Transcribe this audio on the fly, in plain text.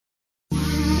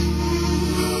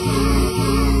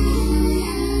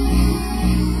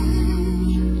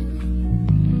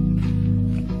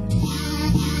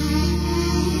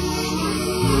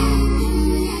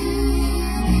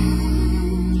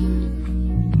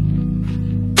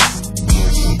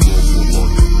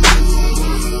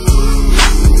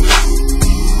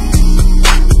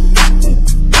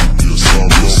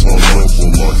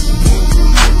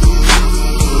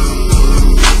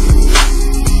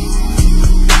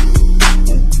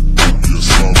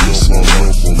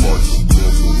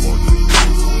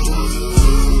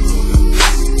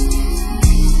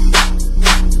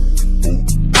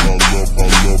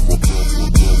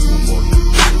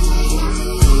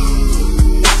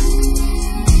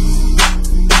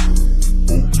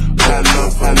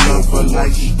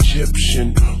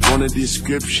want a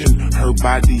description, her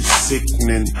body's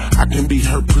sickening. I can be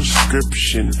her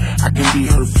prescription, I can be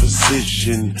her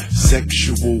physician.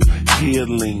 Sexual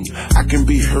healing, I can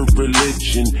be her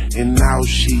religion. And now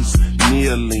she's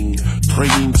kneeling,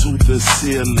 praying to the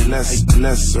ceiling. Let's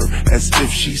bless her as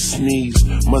if she sneezed.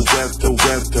 Must the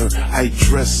weather, I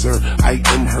dress her, I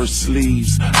am her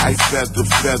sleeves. I feather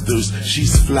feathers,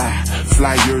 she's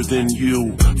flyer than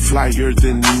you, flyer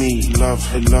than me. Love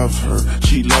her,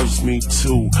 she loves me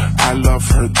too. I love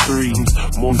her three,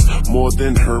 more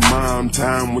than her mom.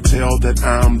 Time will tell that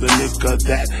I'm the nigga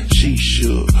that she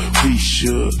should. We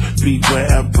should be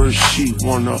wherever she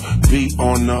wanna be,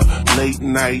 on a late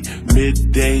night,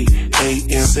 midday,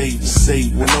 AM.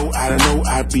 Say, well, I know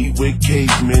I be with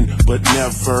cavemen, but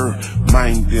never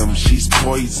mind them. She's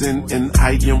poison and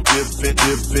I am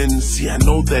living. See, I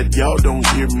know that y'all don't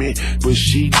hear me, but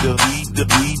she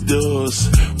does.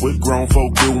 What grown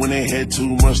folk do when they had too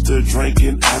much to drink,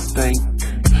 and I think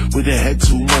when they had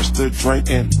too much to drink.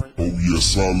 And oh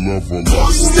yes, I love her.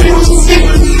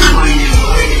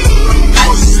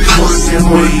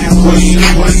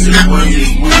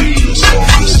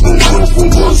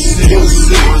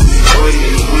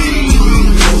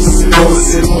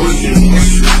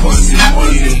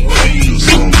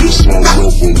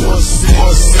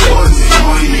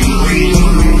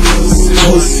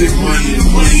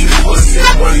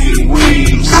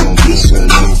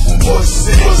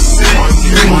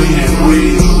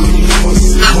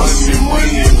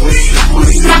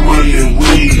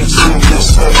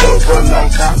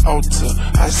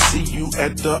 I see you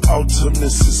at the altar,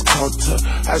 Mrs. Carter.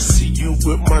 I see you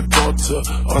with my daughter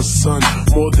or son,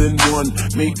 more than one,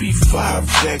 maybe 5.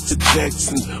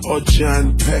 Jackson or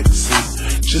John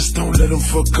Paxson. Just don't let him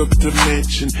fuck up the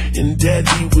mansion, and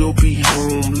daddy will be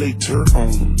home later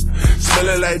on.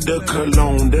 Smelling like the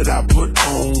cologne that I put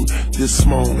on this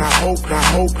morning. I hope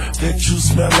that you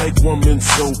smell like woman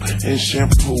soap and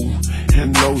shampoo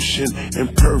and lotion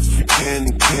and perfume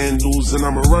and candles. And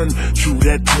I'ma run through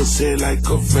that pussy like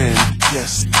a van.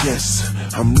 Yes,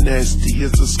 I'm nasty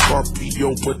as a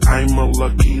Scorpio, but I'm a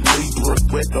lucky Libra.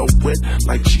 Wet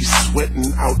like she's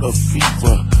sweating out a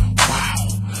fever. Wow,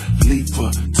 leave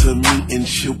her to me and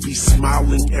she'll be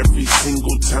smiling every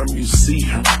single time you see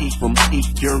her. Eat from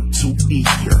ear to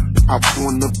ear. I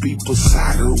wanna be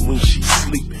beside her when she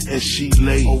sleep and she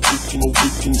lay. Or we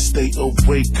can stay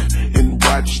awake and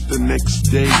watch the next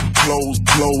day.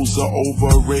 Clothes are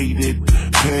overrated,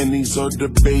 panties are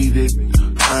debated.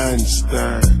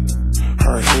 Einstein,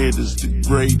 her head is the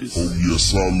greatest. Oh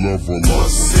yes, I love her.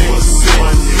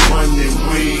 Money,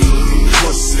 weed.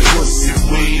 Pussy,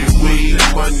 weed.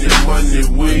 Money,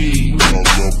 weed. I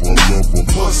love her.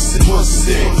 Pussy,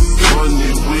 money,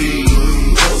 weed.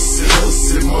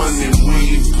 Pussy, money,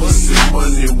 weed. Pussy,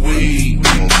 money, weed. I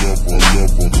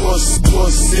love her.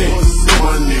 Pussy,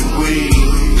 money, weed.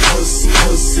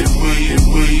 Pussy,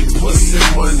 weed. Pussy,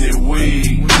 money,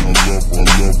 weed. I love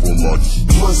her like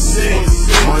pussy,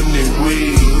 money,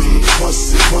 weed.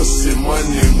 Pussy,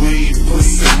 money, weed.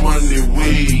 Pussy, money,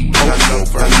 weed.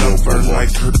 I love her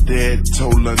like her dad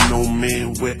told her, no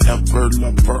man will ever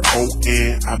love her. Oh,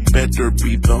 and I better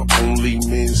be the only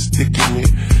man sticking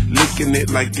it, licking it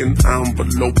like an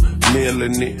envelope,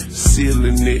 mailing it,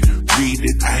 sealing it. Read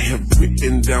it, I have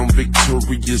written down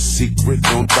Victoria's Secret.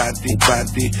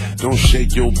 Nobody, don't share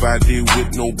your body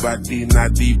with nobody,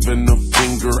 not even a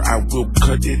finger. I will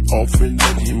cut it off and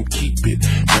let him keep it.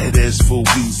 That ass for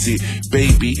easy,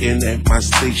 baby, and at my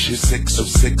station, sex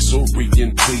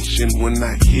orientation. When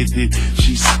I hit it,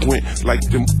 she squint like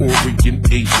them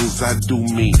Orient Asians. I do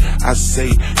me, I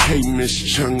say, hey Miss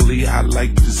Chung-Lee, I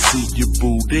like to see your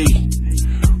booty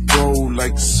roll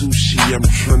like sushi. I'm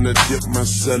tryna dip my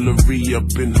celery up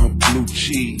in her blue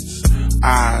cheese.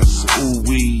 Eyes,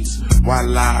 ooh-wees,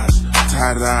 voilas,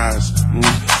 tadas,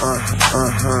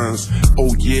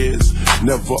 oh yes,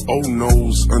 never oh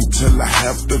no's until I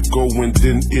have to go, and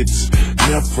then it's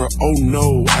never oh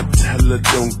no. I tell her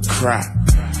don't cry,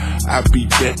 I be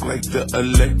back like the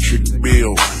electric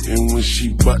bill, and when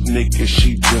she butt naked,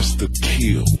 she just a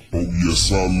kill. oh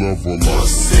yes, I love her like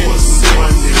pussy,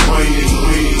 money,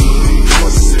 weed.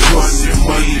 Pussy, money,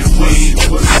 weed.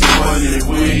 Pussy, money,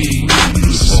 weed.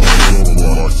 yes, I love her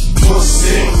like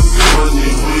pussy, money,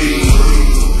 weed.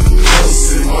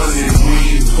 Pussy, money,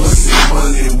 weed. Pussy,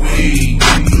 money, weed.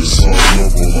 yes, I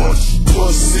love her like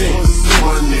pussy,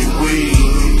 money, weed.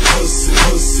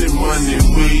 Pussy, money,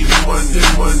 weed.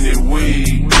 Money,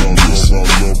 weed. yes, I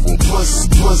love her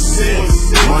Pussy,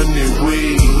 money,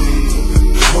 weed.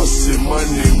 Pussy,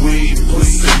 money, weed.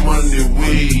 Pussy, money,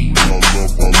 weed.